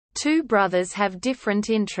Two brothers have different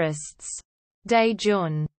interests.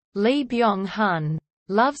 Dae-jun, Lee Byung-hun,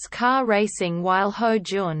 loves car racing while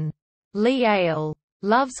Ho-jun, Lee Ale,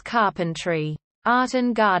 loves carpentry, art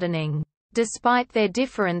and gardening. Despite their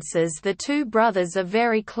differences, the two brothers are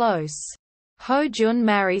very close. Ho-jun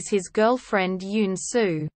marries his girlfriend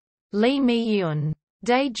Yoon-soo, Lee Mi-yoon.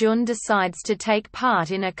 Dae-jun decides to take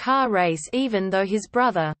part in a car race even though his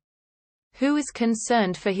brother, who is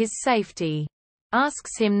concerned for his safety,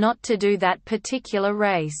 asks him not to do that particular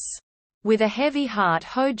race. With a heavy heart,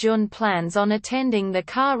 Ho-jun plans on attending the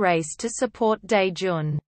car race to support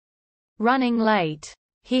Dae-jun. Running late,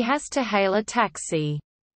 he has to hail a taxi.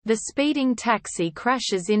 The speeding taxi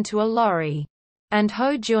crashes into a lorry, and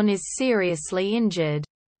Ho-jun is seriously injured.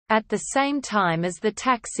 At the same time as the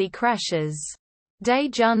taxi crashes,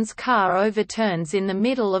 Dae-jun's car overturns in the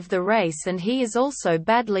middle of the race and he is also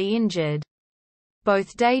badly injured.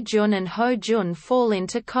 Both Dae-jun and Ho-jun fall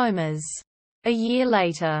into comas. A year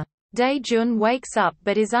later, Dae-jun wakes up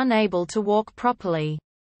but is unable to walk properly,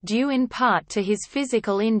 due in part to his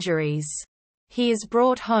physical injuries. He is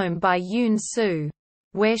brought home by Yoon-soo,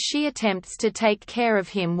 where she attempts to take care of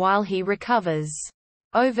him while he recovers.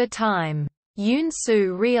 Over time,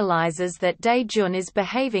 Yoon-soo realizes that Dae-jun is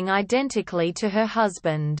behaving identically to her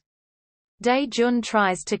husband. Dae-jun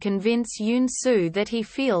tries to convince Yoon-soo that he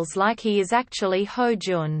feels like he is actually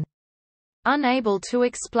Ho-jun. Unable to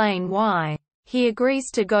explain why, he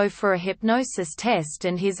agrees to go for a hypnosis test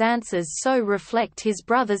and his answers so reflect his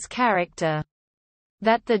brother's character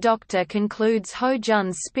that the doctor concludes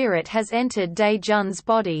Ho-jun's spirit has entered Dae-jun's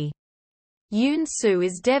body. Yoon-soo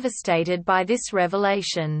is devastated by this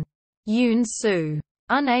revelation. Yoon-soo,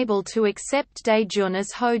 unable to accept Dae-jun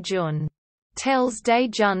as Ho-jun, tells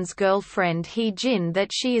Dae-jun's girlfriend Hee-jin that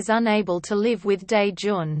she is unable to live with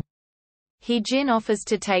Dae-jun. Hee-jin offers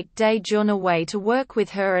to take Dae-jun away to work with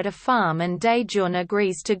her at a farm and Dae-jun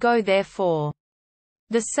agrees to go there for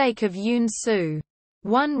the sake of Yoon-soo.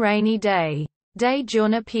 One rainy day,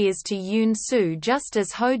 Dae-jun appears to Yoon-soo just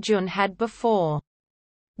as Ho-jun had before.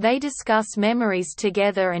 They discuss memories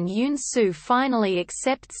together and Yoon-soo finally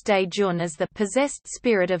accepts Dae-jun as the possessed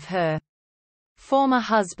spirit of her former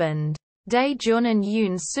husband. Dae-jun and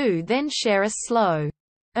Yoon-soo then share a slow,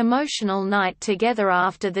 emotional night together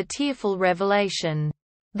after the tearful revelation.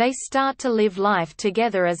 They start to live life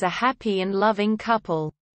together as a happy and loving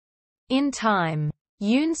couple. In time,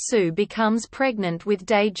 Yoon-soo becomes pregnant with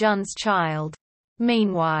Dae-jun's child.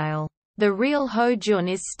 Meanwhile, the real Ho-jun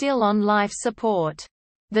is still on life support.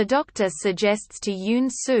 The doctor suggests to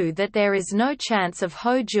Yoon-soo that there is no chance of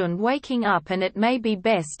Ho-jun waking up and it may be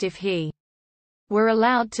best if he were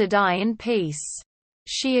allowed to die in peace.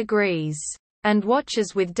 She agrees, and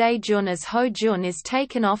watches with Dae-jun as Ho-jun is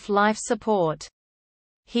taken off life support.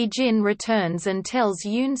 Hee-jin returns and tells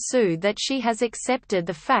Yoon-soo that she has accepted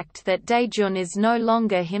the fact that Dae-jun is no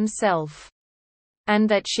longer himself, and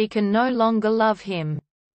that she can no longer love him.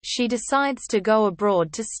 She decides to go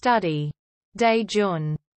abroad to study.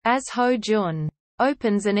 Dae-jun, as Ho-jun,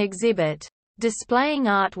 opens an exhibit, displaying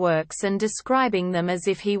artworks and describing them as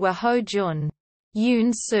if he were Ho-jun.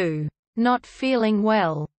 Yoon-soo, not feeling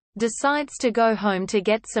well, decides to go home to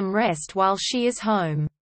get some rest while she is home.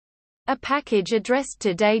 A package addressed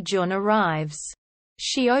to Dae-jun arrives.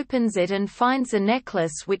 She opens it and finds a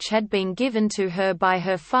necklace which had been given to her by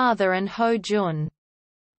her father and Ho-jun.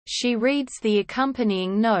 She reads the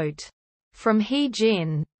accompanying note from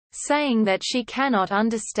Hee-jin, saying that she cannot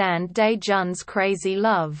understand Dae-jun's crazy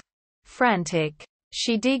love. Frantic,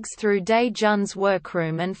 she digs through Dae-jun's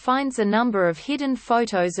workroom and finds a number of hidden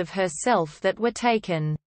photos of herself that were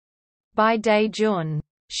taken by Dae-jun.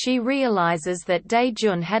 She realizes that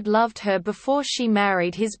Dae-jun had loved her before she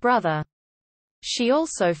married his brother. She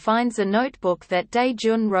also finds a notebook that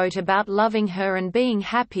Dae-jun wrote about loving her and being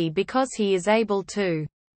happy because he is able to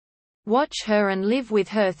watch her and live with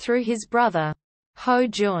her through his brother,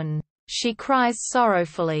 Ho-jun. She cries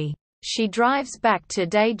sorrowfully. She drives back to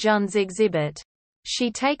Dae-jun's exhibit.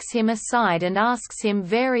 She takes him aside and asks him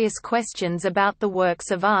various questions about the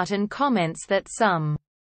works of art and comments that some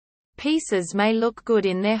pieces may look good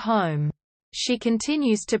in their home. She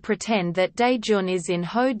continues to pretend that Dae-jun is in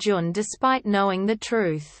Ho-jun despite knowing the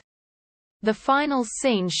truth. The final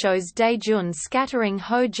scene shows Dae-jun scattering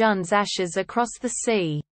Ho-jun's ashes across the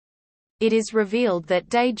sea. It is revealed that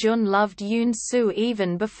Dae-jun loved Yoon-soo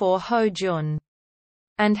even before Ho-jun,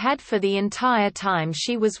 and had for the entire time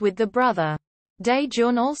she was with the brother.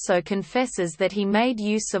 Dae-jun also confesses that he made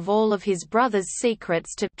use of all of his brother's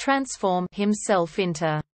secrets to transform himself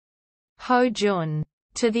into Ho-jun,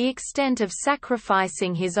 to the extent of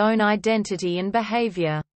sacrificing his own identity and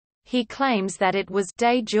behavior. He claims that it was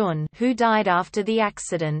Dae-jun who died after the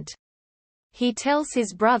accident. He tells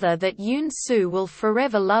his brother that Yoon-soo will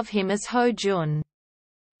forever love him as Ho-jun.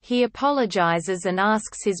 He apologizes and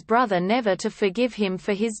asks his brother never to forgive him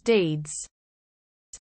for his deeds.